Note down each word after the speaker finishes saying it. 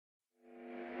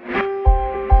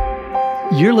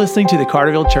You're listening to the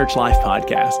Carterville Church Life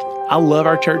Podcast. I love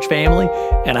our church family,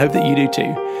 and I hope that you do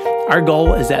too. Our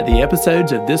goal is that the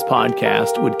episodes of this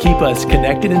podcast would keep us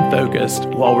connected and focused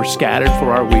while we're scattered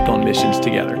for our week on missions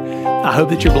together. I hope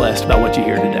that you're blessed by what you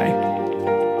hear today.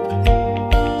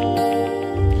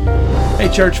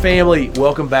 Hey, church family,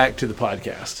 welcome back to the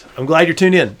podcast. I'm glad you're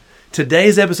tuned in.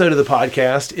 Today's episode of the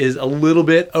podcast is a little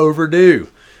bit overdue.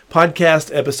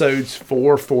 Podcast episodes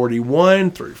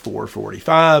 441 through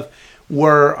 445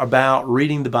 were about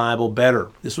reading the Bible better.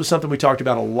 This was something we talked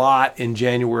about a lot in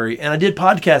January, and I did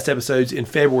podcast episodes in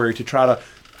February to try to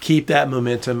keep that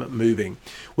momentum moving.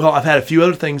 Well, I've had a few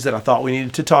other things that I thought we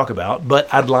needed to talk about, but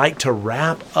I'd like to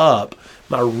wrap up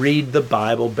my Read the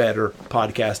Bible Better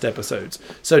podcast episodes.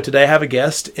 So today I have a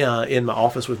guest in my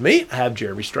office with me. I have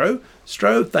Jeremy Stroh.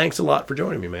 Stroh, thanks a lot for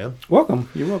joining me, man. Welcome.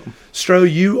 You're welcome.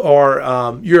 Stroh, you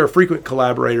are you're a frequent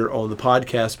collaborator on the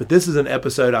podcast, but this is an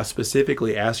episode I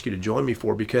specifically asked you to join me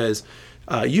for because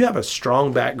you have a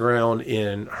strong background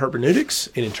in hermeneutics,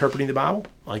 in interpreting the Bible.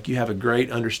 Like, you have a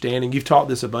great understanding. You've taught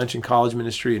this a bunch in college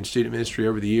ministry and student ministry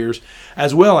over the years,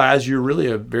 as well as you're really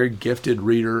a very gifted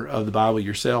reader of the Bible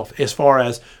yourself, as far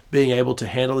as being able to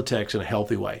handle the text in a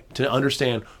healthy way, to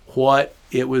understand what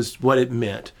it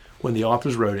meant when the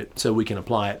authors wrote it, so we can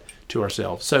apply it to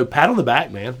ourselves. So, pat on the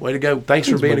back, man. Way to go. Thanks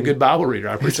for being a good Bible reader.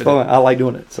 I appreciate it. It's fun. I like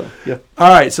doing it. So, yeah. All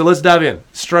right, so let's dive in.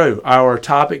 Stroh, our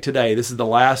topic today, this is the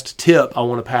last tip I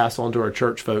want to pass on to our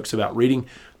church folks about reading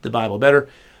the Bible better.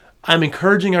 I'm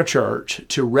encouraging our church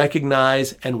to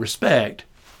recognize and respect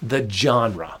the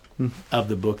genre of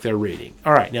the book they're reading.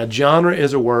 All right, now genre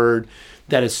is a word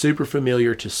that is super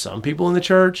familiar to some people in the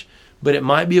church, but it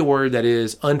might be a word that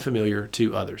is unfamiliar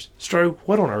to others. Stroh,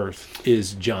 what on earth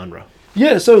is genre?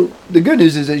 Yeah, so the good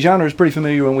news is that genre is pretty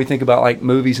familiar when we think about like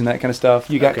movies and that kind of stuff.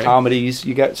 You got comedies,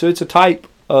 so it's a type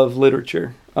of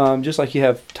literature, just like you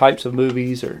have types of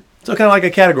movies or... So kind of like a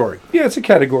category. Yeah, it's a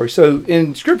category. So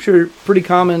in Scripture, pretty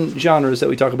common genres that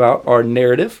we talk about are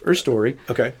narrative or story.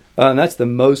 Okay. And that's the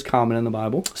most common in the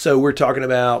Bible. So we're talking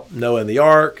about Noah and the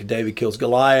Ark, David kills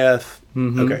Goliath.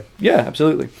 Mm-hmm. Okay. Yeah,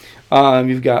 absolutely.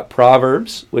 You've got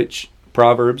Proverbs, which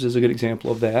Proverbs is a good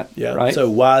example of that. Yeah. Right? So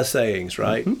wise sayings,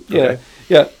 right? Mm-hmm. Yeah. Okay.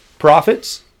 Yeah.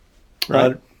 Prophets.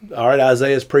 Right. All right.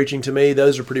 Isaiah's preaching to me.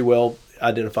 Those are pretty well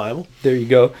identifiable. There you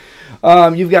go.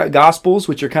 You've got Gospels,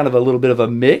 which are kind of a little bit of a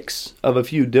mix of a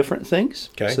few different things.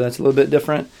 Okay. So that's a little bit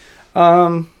different.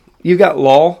 You've got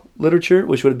law literature,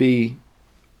 which would be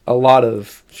a lot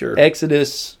of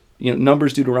Exodus,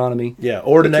 Numbers, Deuteronomy. Yeah,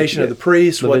 ordination of the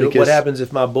priest. What happens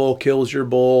if my bull kills your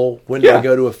bull? When do I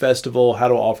go to a festival? How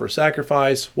to offer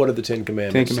sacrifice? What are the Ten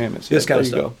Commandments? Ten Commandments. This kind of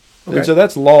stuff. Go. Okay. And so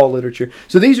that's law literature.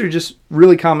 So these are just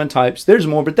really common types. There's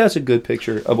more, but that's a good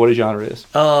picture of what a genre is.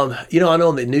 I know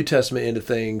in the New Testament end of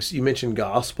things, you mentioned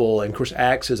gospel, and of course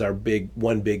Acts is our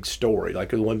one big story, like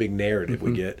the one big narrative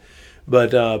we get.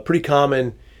 But pretty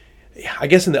common. I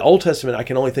guess in the Old Testament, I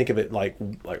can only think of it like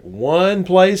one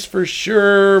place for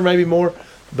sure, maybe more.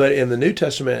 But in the New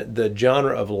Testament, the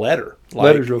genre of letter,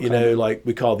 letters, real common. Like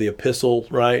we call the epistle,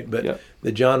 right? But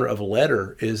the genre of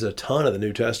letter is a ton of the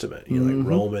New Testament. Like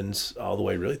Romans, all the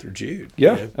way really through Jude.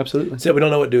 Yeah, absolutely. Except we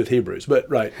don't know what to do with Hebrews,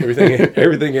 but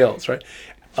everything else, right?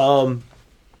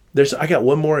 I got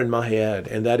one more in my head,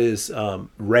 and that is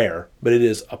rare, but it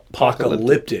is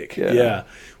apocalyptic. Yeah,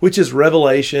 which is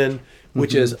Revelation.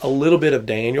 Which is a little bit of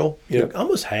Daniel,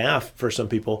 almost half for some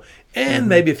people, and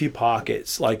maybe a few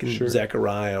pockets, like in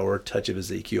Zechariah or a touch of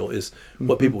Ezekiel, is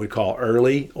what people would call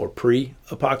early or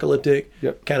pre-apocalyptic,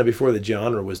 kind of before the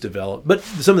genre was developed, but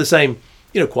some of the same,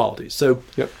 qualities. So,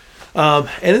 and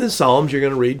in the Psalms, you're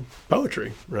going to read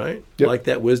poetry, right? Like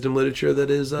that wisdom literature that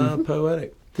is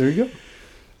poetic. There you go.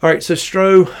 All right, so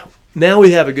Stroh, now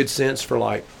we have a good sense for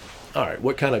all right,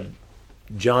 what kind of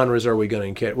genres are we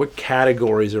going to what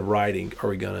categories of writing are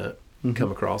we going to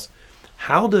come across?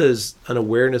 How does an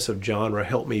awareness of genre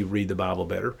help me read the Bible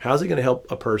better? How's it going to help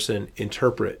a person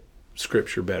interpret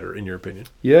Scripture better, in your opinion?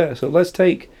 Yeah, so let's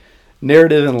take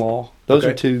narrative and law. Those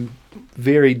are two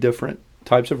very different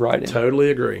types of writing.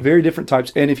 Totally agree. Very different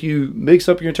types. And if you mix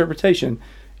up your interpretation,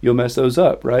 you'll mess those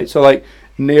up, right? So like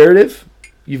narrative,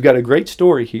 you've got a great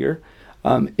story here.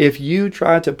 If you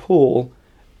try to pull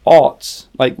oughts,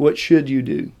 like what should you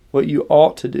do, what you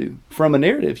ought to do from a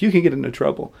narrative, you can get into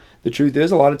trouble. The truth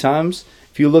is, a lot of times,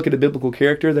 if you look at a biblical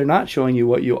character, they're not showing you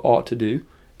what you ought to do.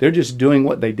 They're just doing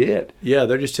what they did. Yeah,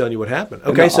 they're just telling you what happened.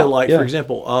 Okay, so for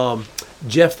example,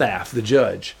 Jephthah, the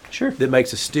judge, that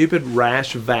makes a stupid,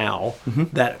 rash vow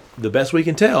that, the best we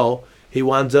can tell, he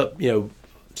winds up,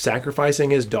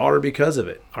 sacrificing his daughter because of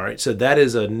it. All right, so that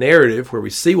is a narrative where we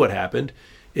see what happened.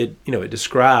 It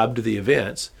described the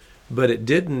events, but it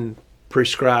didn't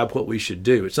prescribe what we should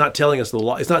do. It's not telling us the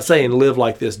law. It's not saying live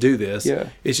like this, do this. Yeah.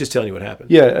 It's just telling you what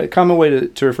happened. Yeah, a common way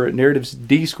to refer it, narratives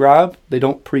describe, they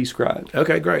don't prescribe.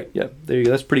 Okay, great. Yeah, there you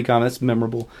go. That's pretty common. That's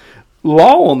memorable.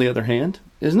 Law, on the other hand,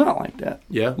 is not like that.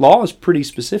 Yeah. Law is pretty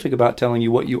specific about telling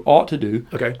you what you ought to do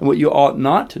Okay. and what you ought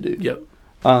not to do. Yep.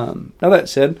 Now that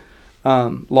said,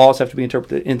 laws have to be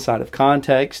interpreted inside of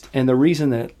context, and the reason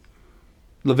that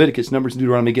Leviticus, Numbers, and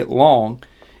Deuteronomy get long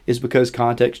is because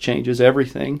context changes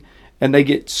everything, and they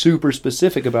get super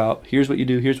specific about here's what you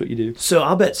do, here's what you do. So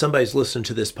I'll bet somebody's listening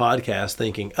to this podcast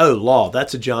thinking, oh, law,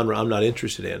 that's a genre I'm not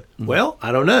interested in. Mm-hmm. Well,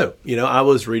 I don't know. I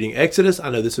was reading Exodus. I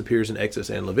know this appears in Exodus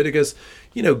and Leviticus.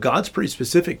 God's pretty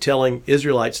specific telling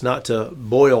Israelites not to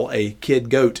boil a kid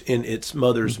goat in its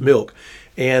mother's milk.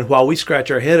 And while we scratch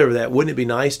our head over that, wouldn't it be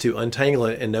nice to untangle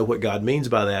it and know what God means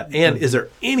by that? And is there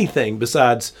anything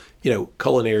besides,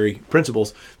 culinary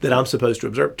principles that I'm supposed to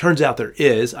observe? Turns out there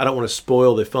is. I don't want to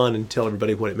spoil the fun and tell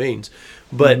everybody what it means.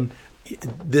 But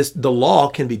the law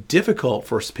can be difficult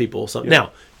for people.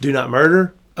 Now, do not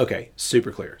murder. Okay,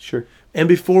 super clear. Sure. And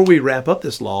before we wrap up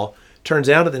this law, turns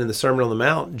out that in the Sermon on the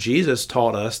Mount, Jesus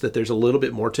taught us that there's a little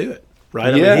bit more to it,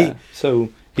 right? Yeah. So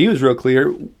he was real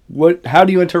clear. How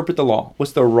do you interpret the law?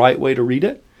 What's the right way to read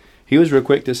it? He was real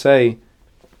quick to say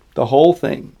the whole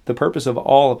thing, the purpose of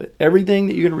all of it, everything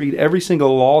that you're going to read, every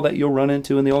single law that you'll run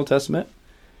into in the Old Testament,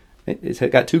 it's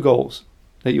got two goals: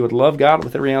 that you would love God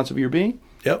with every ounce of your being,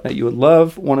 that you would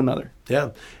love one another. Yeah,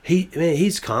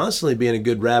 he's constantly being a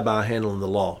good rabbi handling the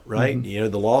law, right?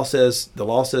 Mm-hmm. The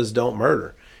law says don't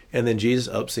murder, and then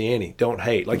Jesus ups the ante, don't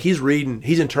hate. Like he's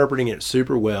interpreting it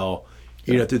super well.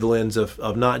 Through the lens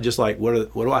of not just like,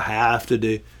 what do I have to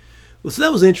do? Well, so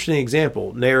that was an interesting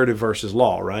example, narrative versus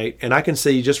law, right? And I can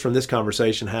see just from this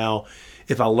conversation how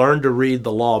if I learned to read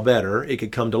the law better, it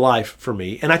could come to life for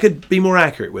me, and I could be more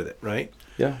accurate with it, right?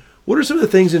 Yeah. What are some of the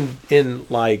things in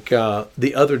like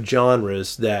the other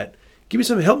genres that give me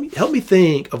some help me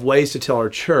think of ways to tell our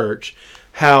church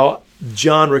how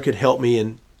genre could help me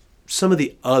in some of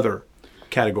the other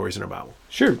categories in our Bible?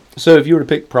 Sure. So if you were to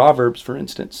pick Proverbs, for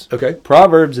instance. Okay.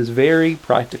 Proverbs is very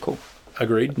practical.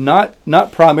 Agreed. Not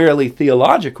primarily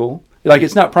theological. Like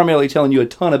it's not primarily telling you a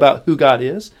ton about who God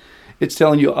is. It's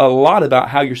telling you a lot about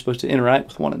how you're supposed to interact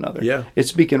with one another. Yeah. It's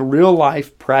speaking real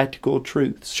life, practical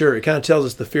truths. Sure. It kind of tells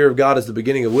us the fear of God is the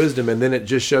beginning of wisdom, and then it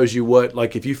just shows you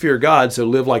if you fear God, so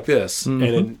live like this, and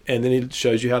then it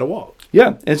shows you how to walk.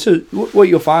 Yeah, and so what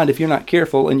you'll find if you're not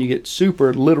careful and you get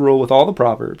super literal with all the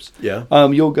Proverbs,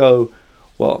 you'll go,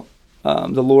 well,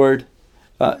 the Lord,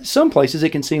 some places it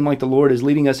can seem like the Lord is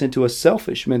leading us into a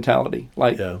selfish mentality.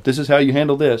 Like, this is how you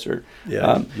handle this. Or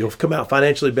you'll come out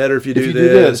financially better if you do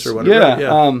this or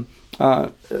whatever.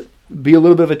 Be a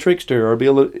little bit of a trickster or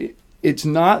it's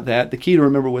not that. The key to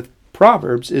remember with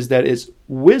Proverbs is that it's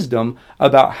wisdom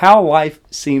about how life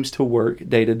seems to work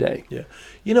day to day. Yeah.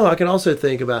 I can also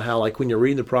think about how, like, when you're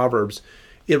reading the Proverbs,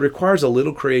 it requires a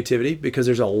little creativity because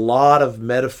there's a lot of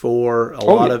metaphor, there's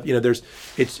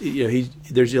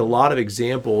a lot of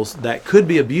examples that could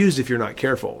be abused if you're not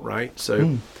careful, right?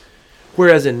 So,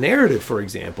 whereas in narrative, for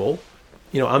example,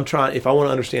 if I want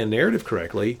to understand narrative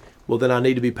correctly, well, then I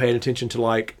need to be paying attention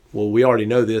to we already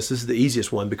know this. This is the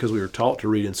easiest one because we were taught to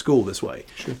read in school this way.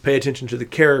 Sure. Pay attention to the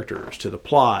characters, to the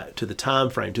plot, to the time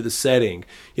frame, to the setting.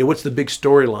 What's the big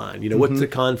storyline? What's the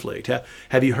conflict?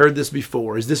 Have you heard this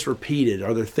before? Is this repeated?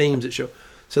 Are there themes that show?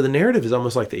 So the narrative is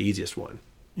almost like the easiest one.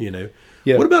 Yeah.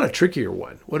 What about a trickier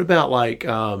one? What about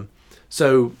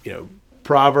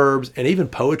Proverbs and even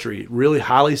poetry, really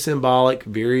highly symbolic,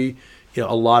 very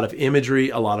a lot of imagery,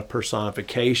 a lot of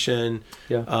personification.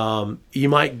 Yeah. You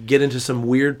might get into some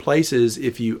weird places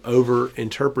if you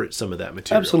over-interpret some of that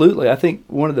material. Absolutely. I think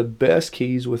one of the best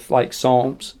keys with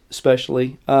Psalms,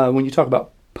 especially, when you talk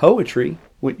about poetry,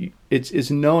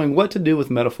 it's knowing what to do with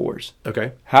metaphors.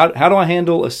 Okay. How do I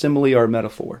handle a simile or a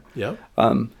metaphor? Yeah.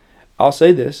 I'll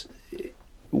say this.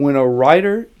 When a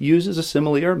writer uses a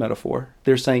simile or a metaphor,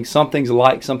 they're saying something's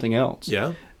like something else.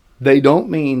 Yeah. They don't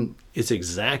mean it's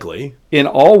exactly. In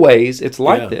all ways, it's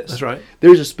like this. That's right.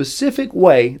 There's a specific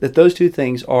way that those two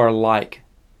things are alike.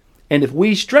 And if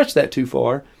we stretch that too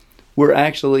far, we're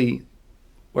actually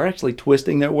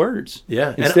twisting their words.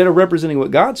 Yeah. Instead of representing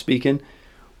what God's speaking,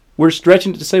 we're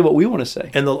stretching it to say what we want to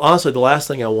say. And honestly, the last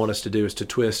thing I want us to do is to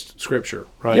twist Scripture,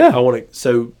 right? Yeah. I want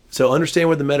to so understand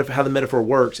how the metaphor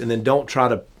works, and then don't try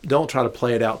to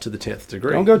play it out to the 10th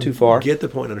degree. Don't go too far. Get the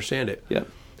point and understand it. Yeah.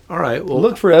 All right. Well,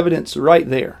 look for evidence right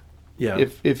there. Yeah.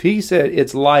 If he said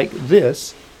it's like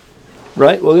this,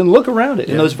 right? Well, then look around it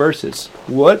in those verses.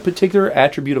 What particular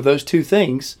attribute of those two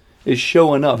things is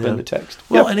showing up in the text.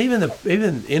 Well, and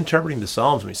even interpreting the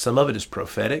Psalms, I mean, some of it is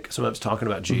prophetic, some of it's talking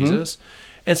about Jesus,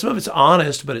 and some of it's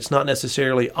honest, but it's not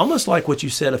necessarily, almost like what you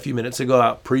said a few minutes ago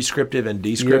about prescriptive and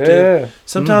descriptive. Yeah.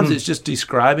 Sometimes it's just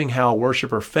describing how a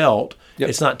worshiper felt. Yep.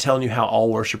 It's not telling you how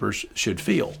all worshipers should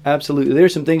feel. Absolutely.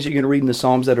 There's some things that you're going to read in the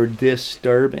Psalms that are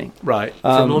disturbing. Right.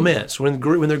 From laments, when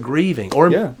they're grieving, or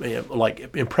Yeah.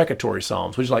 like imprecatory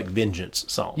psalms, which is like vengeance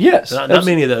psalms. Yes. Not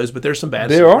many of those, but there's some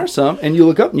bad There stuff. are some, and you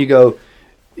look up and you go,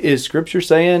 is Scripture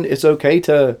saying it's okay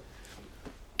to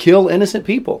kill innocent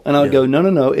people? And I would go,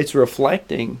 no. It's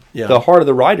reflecting the heart of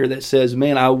the writer that says,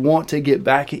 man, I want to get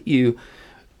back at you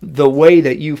the way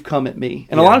that you've come at me.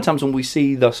 And a lot of times when we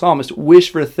see the psalmist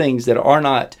wish for things that are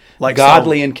not like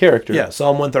godly in character. Yeah,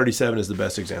 Psalm 137 is the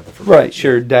best example for me. Right,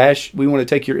 sure. We want to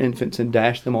take your infants and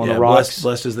dash them on the rocks.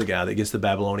 Blessed is the guy that gets the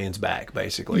Babylonians back,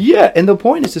 basically. Yeah, and the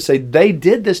point is to say they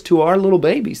did this to our little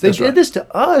babies. They did this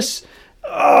to us.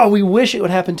 Oh, we wish it would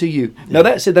happen to you. Now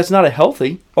that said, that's not a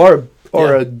healthy or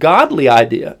a godly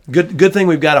idea. Good thing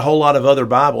we've got a whole lot of other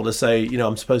Bible to say,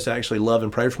 I'm supposed to actually love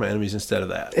and pray for my enemies instead of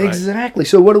that. Right? Exactly.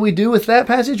 So what do we do with that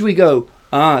passage? We go,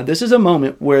 this is a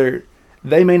moment where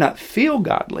they may not feel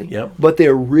godly, but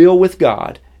they're real with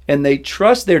God, and they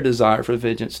trust their desire for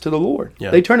vengeance to the Lord.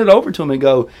 Yeah. They turn it over to Him and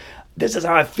go, this is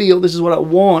how I feel, this is what I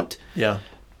want. Yeah.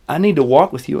 I need to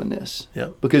walk with you in this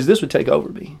because this would take over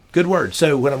me. Good word.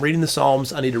 So when I'm reading the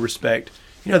Psalms, I need to respect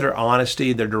their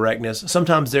honesty, their directness.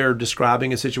 Sometimes they're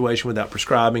describing a situation without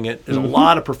prescribing it. There's a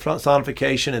lot of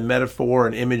personification and metaphor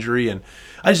and imagery, and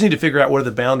I just need to figure out what are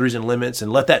the boundaries and limits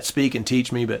and let that speak and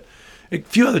teach me. But a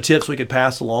few other tips we could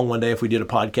pass along one day if we did a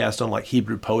podcast on like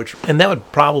Hebrew poetry, and that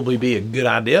would probably be a good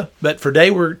idea. But for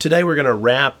today we're going to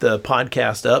wrap the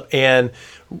podcast up and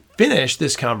finish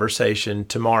this conversation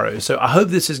tomorrow. So I hope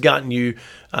this has gotten you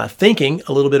thinking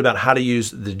a little bit about how to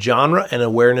use the genre and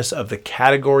awareness of the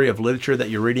category of literature that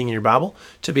you're reading in your Bible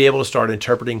to be able to start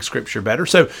interpreting Scripture better.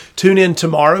 So tune in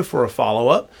tomorrow for a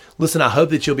follow-up. Listen, I hope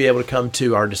that you'll be able to come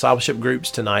to our discipleship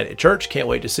groups tonight at church. Can't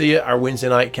wait to see you. Our Wednesday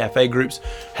night cafe groups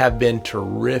have been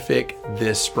terrific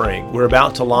this spring. We're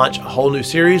about to launch a whole new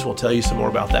series. We'll tell you some more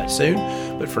about that soon.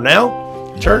 But for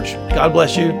now, church, God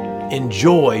bless you.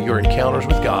 Enjoy your encounters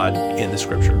with God in the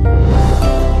Scripture.